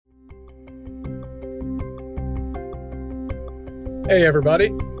Hey,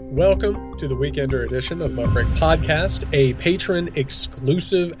 everybody. Welcome to the Weekender edition of Muckrake Podcast, a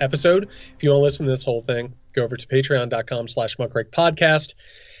patron-exclusive episode. If you want to listen to this whole thing, go over to patreon.com/Muckrake Podcast.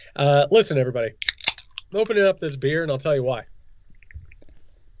 Listen, everybody. I'm opening up this beer, and I'll tell you why.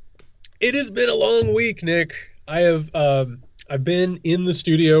 It has been a long week, Nick. I've been in the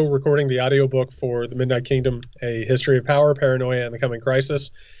studio recording the audiobook for The Midnight Kingdom, A History of Power, Paranoia, and the Coming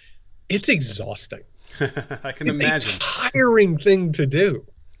Crisis. It's exhausting. I can imagine. It's a tiring thing to do.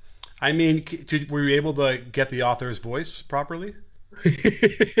 I mean, were you able to get the author's voice properly?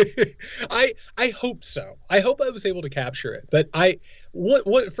 I hope so. I hope I was able to capture it. But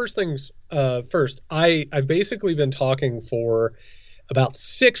first things first, I've basically been talking for about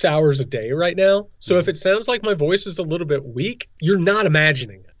 6 hours a day right now. So if it sounds like my voice is a little bit weak, you're not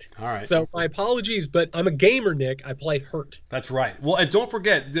imagining it. All right. So my apologies, but I'm a gamer, Nick. I play Hurt. That's right. Well, and don't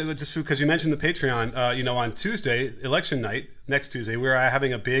forget, just because you mentioned the Patreon, on Tuesday, election night, next Tuesday, we're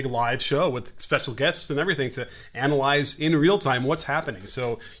having a big live show with special guests and everything to analyze in real time what's happening.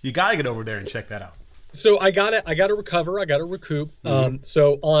 So you got to get over there and check that out. So I gotta recover. I gotta recoup.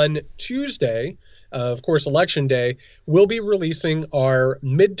 So on Tuesday, of course, Election Day, we'll be releasing our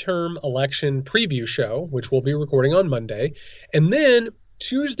midterm election preview show, which we'll be recording on Monday. And then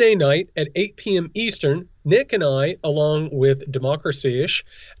Tuesday night at 8 p.m. Eastern, Nick and I, along with Democracy-ish,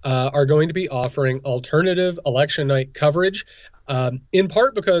 are going to be offering alternative election night coverage, in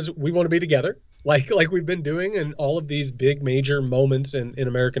part because we want to be together, like we've been doing in all of these big major moments in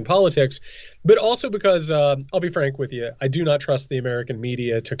American politics, but also because, I'll be frank with you, I do not trust the American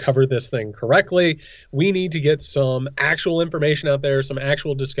media to cover this thing correctly. We need to get some actual information out there, some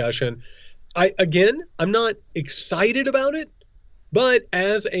actual discussion. I'm not excited about it, but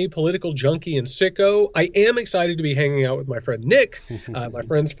as a political junkie and sicko, I am excited to be hanging out with my friend Nick, my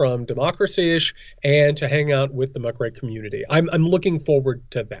friends from Democracy-ish, and to hang out with the Muckrake community. I'm looking forward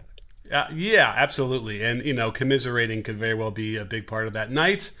to that. Yeah, absolutely. And, commiserating could very well be a big part of that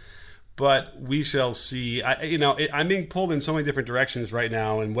night, but we shall see. I'm being pulled in so many different directions right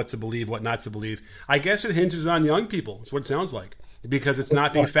now and what to believe, what not to believe. I guess it hinges on young people. That's what it sounds like, because it's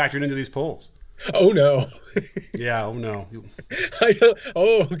not being factored into these polls. Oh, no. Yeah, oh, no. I know.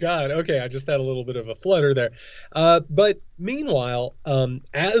 Oh, God. Okay, I just had a little bit of a flutter there. But meanwhile,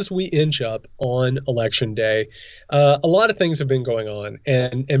 as we inch up on Election Day, a lot of things have been going on.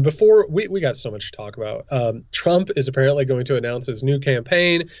 And before, we got so much to talk about. Trump is apparently going to announce his new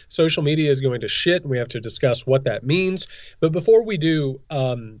campaign. Social media is going to shit, and we have to discuss what that means. But before we do,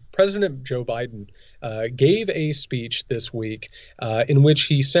 President Joe Biden gave a speech this week in which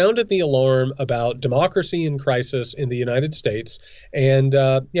he sounded the alarm about democracy in crisis in the United States. And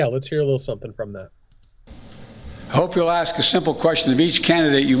let's hear a little something from that. I hope you'll ask a simple question of each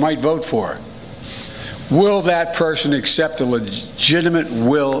candidate you might vote for. Will that person accept the legitimate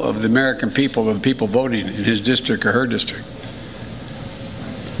will of the American people, of the people voting in his district or her district?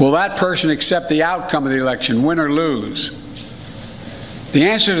 Will that person accept the outcome of the election, win or lose? The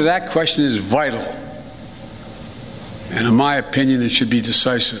answer to that question is vital. And in my opinion, it should be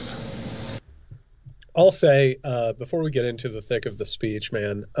decisive. I'll say, before we get into the thick of the speech,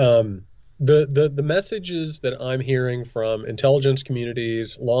 man, the messages that I'm hearing from intelligence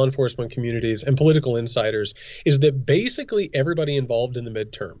communities, law enforcement communities, and political insiders is that basically everybody involved in the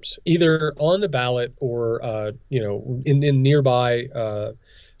midterms, either on the ballot or, in nearby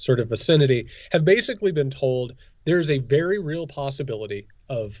sort of vicinity, have basically been told there's a very real possibility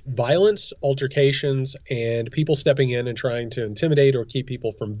of violence, altercations, and people stepping in and trying to intimidate or keep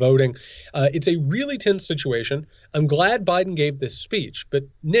people from voting. It's a really tense situation. I'm glad Biden gave this speech. But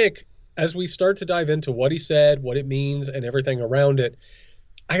Nick, as we start to dive into what he said, what it means, and everything around it,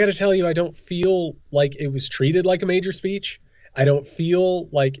 I got to tell you, I don't feel like it was treated like a major speech. I don't feel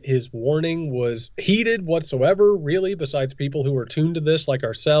like his warning was heeded whatsoever, really, besides people who are tuned to this like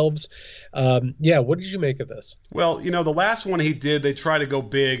ourselves. What did you make of this? Well, the last one he did, they try to go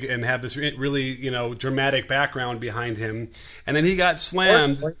big and have this really, dramatic background behind him. And then he got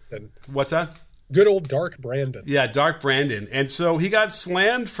slammed. What's that? Good old Dark Brandon. Yeah, Dark Brandon. And so he got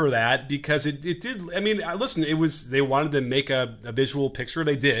slammed for that because it did. I mean, listen, they wanted to make a visual picture.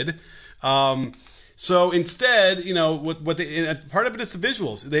 They did. So instead, part of it is the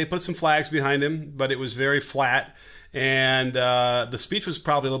visuals. They put some flags behind him, but it was very flat. And the speech was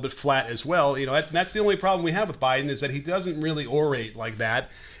probably a little bit flat as well. That's the only problem we have with Biden is that he doesn't really orate like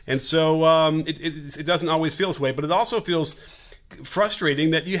that. And so it doesn't always feel this way. But it also feels frustrating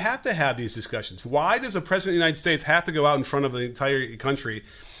that you have to have these discussions. Why does a president of the United States have to go out in front of the entire country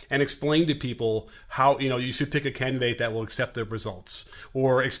and explain to people how, you should pick a candidate that will accept the results,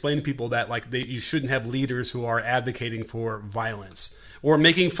 or explain to people that you shouldn't have leaders who are advocating for violence or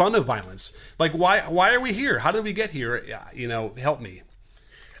making fun of violence. Like, why are we here? How did we get here? Help me.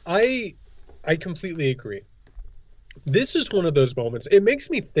 I completely agree. This is one of those moments. It makes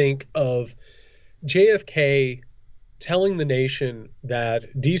me think of JFK telling the nation that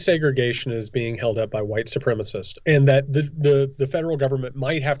desegregation is being held up by white supremacists, and that the federal government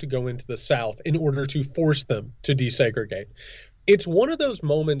might have to go into the South in order to force them to desegregate. It's one of those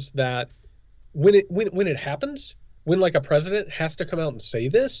moments that when it happens, when like a president has to come out and say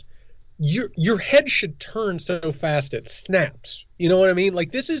this, your head should turn so fast it snaps. You know what I mean?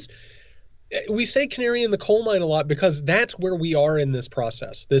 Like, this is, we say canary in the coal mine a lot because that's where we are in this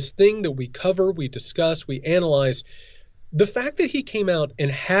process. This thing that we cover, we discuss, we analyze. The fact that he came out and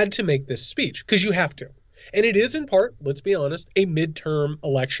had to make this speech, because you have to, and it is in part, let's be honest, a midterm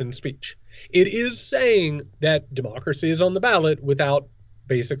election speech. It is saying that democracy is on the ballot without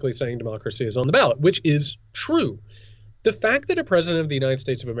basically saying democracy is on the ballot, which is true. The fact that a president of the United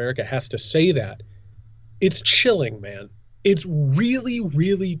States of America has to say that, it's chilling, man. It's really,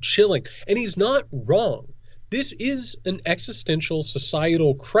 really chilling. And he's not wrong. This is an existential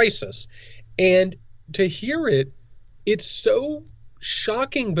societal crisis. And to hear it, it's so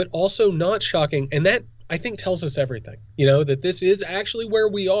shocking, but also not shocking. And that, I think, tells us everything, that this is actually where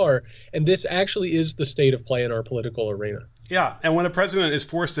we are. And this actually is the state of play in our political arena. Yeah, and when a president is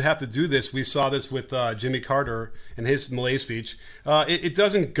forced to have to do this, we saw this with Jimmy Carter and his Malay speech. It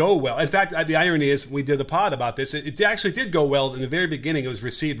doesn't go well. In fact, the irony is, we did the pod about this. It actually did go well in the very beginning. It was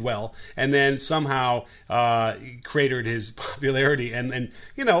received well, and then somehow cratered his popularity, and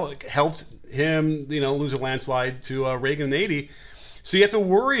helped him lose a landslide to Reagan in '80. So you have to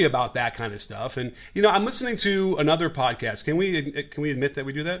worry about that kind of stuff. And I'm listening to another podcast. Can we admit that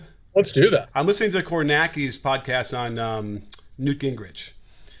we do that? Let's do that. I'm listening to Kornacki's podcast on Newt Gingrich,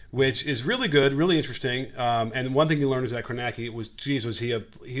 which is really good, really interesting. And one thing you learn is that Kornacki was he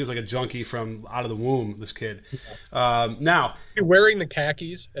was like a junkie from out of the womb, this kid. Now, you're wearing the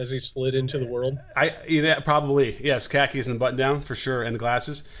khakis as he slid into the world. Probably, yes, khakis and the button down for sure, and the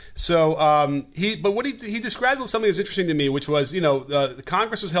glasses. So he described something that's interesting to me, which was the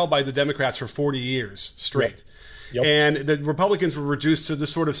Congress was held by the Democrats for 40 years straight. Yep. And the Republicans were reduced to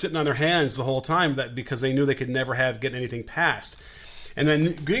just sort of sitting on their hands the whole time, because they knew they could never get anything passed. And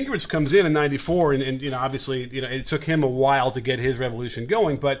then Gingrich comes in '94, and obviously it took him a while to get his revolution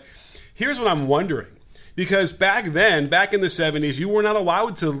going. But here's what I'm wondering. Because back in the 70s, you were not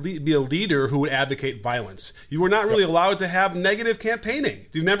allowed to be a leader who would advocate violence. You were not really allowed to have negative campaigning.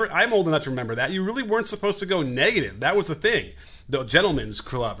 Do you remember? I'm old enough to remember that. You really weren't supposed to go negative. That was the thing. The gentleman's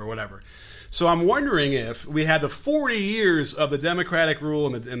club or whatever. So I'm wondering if we had the 40 years of the Democratic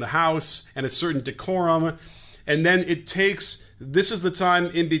rule in the House and a certain decorum, and then this is the time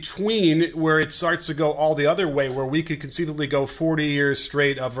in between where it starts to go all the other way, where we could conceivably go 40 years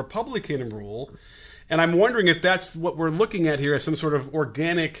straight of Republican rule. And I'm wondering if that's what we're looking at here as some sort of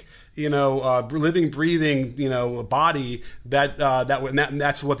organic, living, breathing, body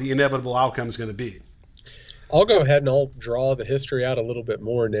that's what the inevitable outcome is going to be. I'll go ahead and I'll draw the history out a little bit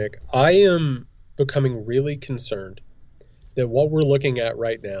more, Nick. I am becoming really concerned that what we're looking at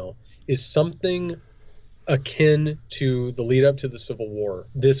right now is something akin to the lead up to the Civil War.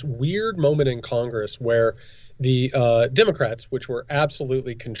 This weird moment in Congress where the Democrats, which were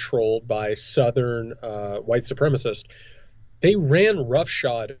absolutely controlled by Southern white supremacists, they ran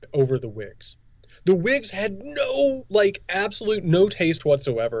roughshod over the Whigs. The Whigs had absolute no taste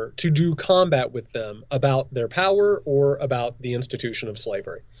whatsoever to do combat with them about their power or about the institution of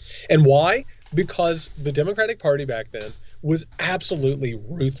slavery. And why? Because the Democratic Party back then was absolutely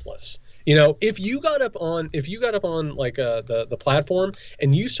ruthless. If you got up on the platform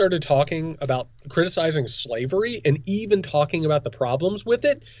and you started talking about criticizing slavery and even talking about the problems with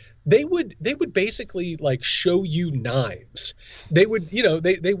it, they would basically show you knives. They would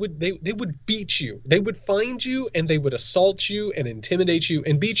they would beat you. They would find you and they would assault you and intimidate you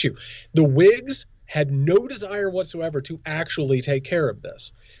and beat you. The Whigs had no desire whatsoever to actually take care of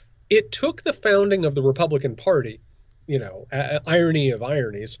this. It took the founding of the Republican Party, irony of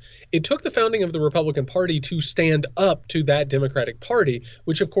ironies, it took the founding of the Republican Party to stand up to that Democratic Party,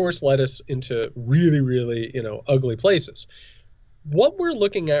 which of course led us into really, really, ugly places. What we're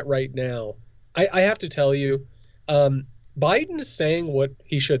looking at right now, I have to tell you, Biden is saying what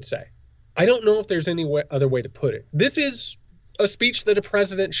he should say. I don't know if there's any other way to put it. This is a speech that a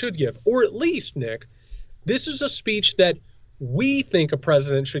president should give, or at least, Nick, this is a speech that we think a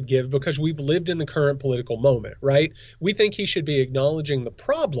president should give because we've lived in the current political moment, right? We think he should be acknowledging the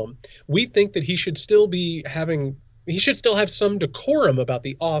problem. We think that he should still have some decorum about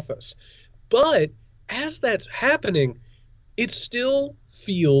the office. But as that's happening, it still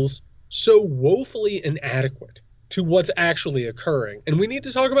feels so woefully inadequate to what's actually occurring. And we need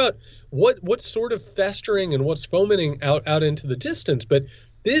to talk about what's sort of festering and what's fomenting out into the distance. But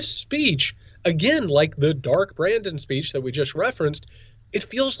this speech, again, like the Dark Brandon speech that we just referenced, it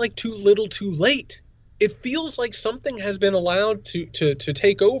feels like too little too late. It feels like something has been allowed to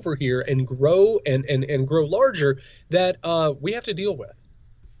take over here and grow and grow larger that we have to deal with.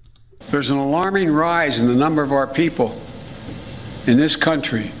 There's an alarming rise in the number of our people in this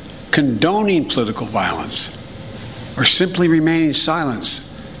country condoning political violence or simply remaining silent,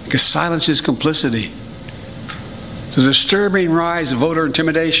 because silence is complicity. The disturbing rise of voter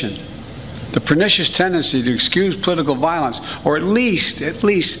intimidation, the pernicious tendency to excuse political violence, or at least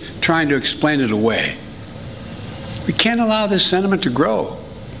trying to explain it away. We can't allow this sentiment to grow.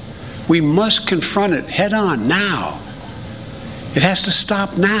 We must confront it head on now. It has to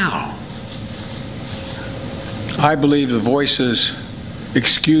stop now. I believe the voices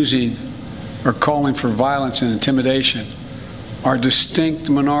excusing or calling for violence and intimidation are a distinct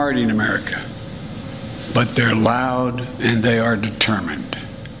minority in America, but they're loud and they are determined.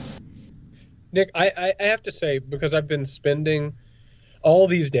 Nick, I have to say, because I've been spending all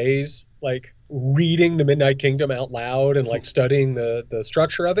these days like reading The Midnight Kingdom out loud and like studying the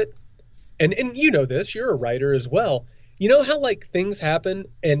structure of it, and you know this, you're a writer as well. You know how like things happen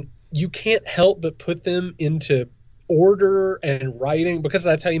and you can't help but put them into order and writing because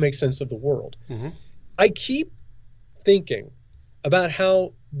that's how you make sense of the world. Mm-hmm. I keep thinking about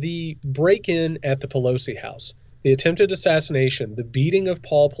how the break-in at the Pelosi house, the attempted assassination, the beating of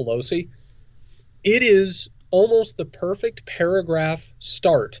Paul Pelosi, it is almost the perfect paragraph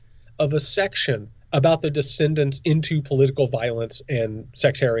start of a section about the descendants into political violence and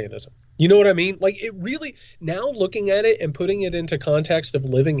sectarianism. You know what I mean? Like, it really, now looking at it and putting it into context of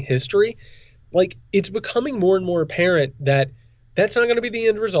living history, like, it's becoming more and more apparent that that's not going to be the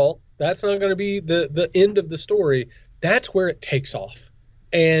end result. That's not going to be the end of the story. That's where it takes off.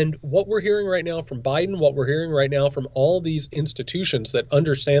 And what we're hearing right now from Biden, what we're hearing right now from all these institutions that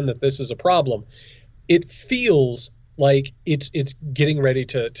understand that this is a problem, it feels like it's getting ready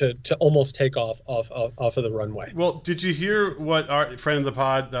to almost take off of the runway. Well, did you hear what our friend of the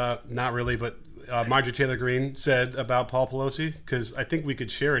pod, not really, but Marjorie Taylor Greene said about Paul Pelosi? Because I think we could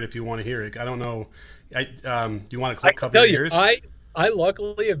share it if you want to hear it. I don't know. You want to cover your ears? I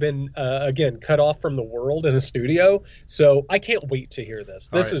luckily have been, again, cut off from the world in a studio, so I can't wait to hear this.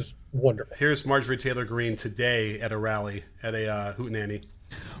 This is wonderful. Here's Marjorie Taylor Greene today at a rally at a hootenanny.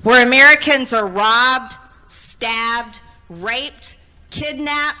 Where Americans are robbed, stabbed, raped,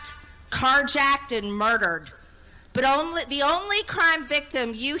 kidnapped, carjacked, and murdered. But the only crime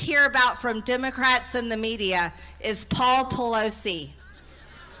victim you hear about from Democrats and the media is Paul Pelosi.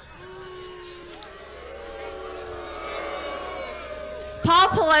 Paul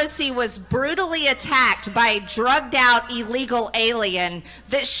Pelosi was brutally attacked by a drugged-out illegal alien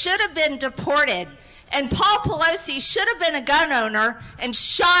that should have been deported. And Paul Pelosi should have been a gun owner and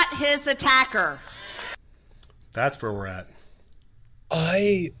shot his attacker. That's where we're at.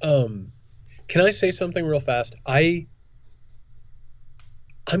 Can I say something real fast? I'm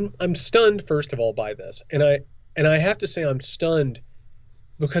stunned, first of all, by this. And I have to say I'm stunned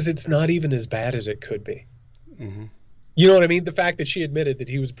because it's not even as bad as it could be. Mm-hmm. You know what I mean? The fact that she admitted that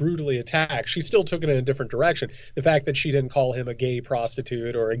he was brutally attacked, she still took it in a different direction. The fact that she didn't call him a gay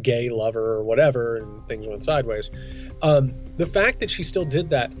prostitute or a gay lover or whatever, and things went sideways. The fact that she still did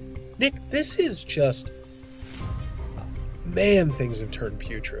that, Nick, this is just, man, things have turned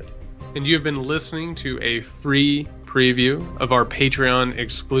putrid. And you have been listening to a free preview of our Patreon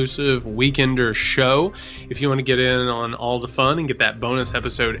exclusive Weekender show. If you want to get in on all the fun and get that bonus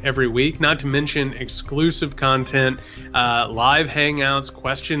episode every week, not to mention exclusive content, live hangouts,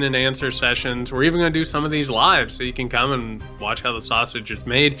 question and answer sessions. We're even going to do some of these live so you can come and watch how the sausage is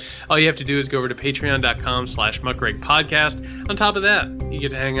made. All you have to do is go over to patreon.com/muckrakepodcast. On top of that, you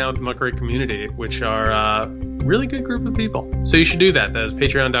get to hang out with the Muckrake community, which are a really good group of people. So you should do that. That is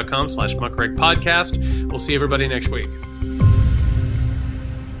patreon.com/muckrakepodcast. We'll see everybody next week.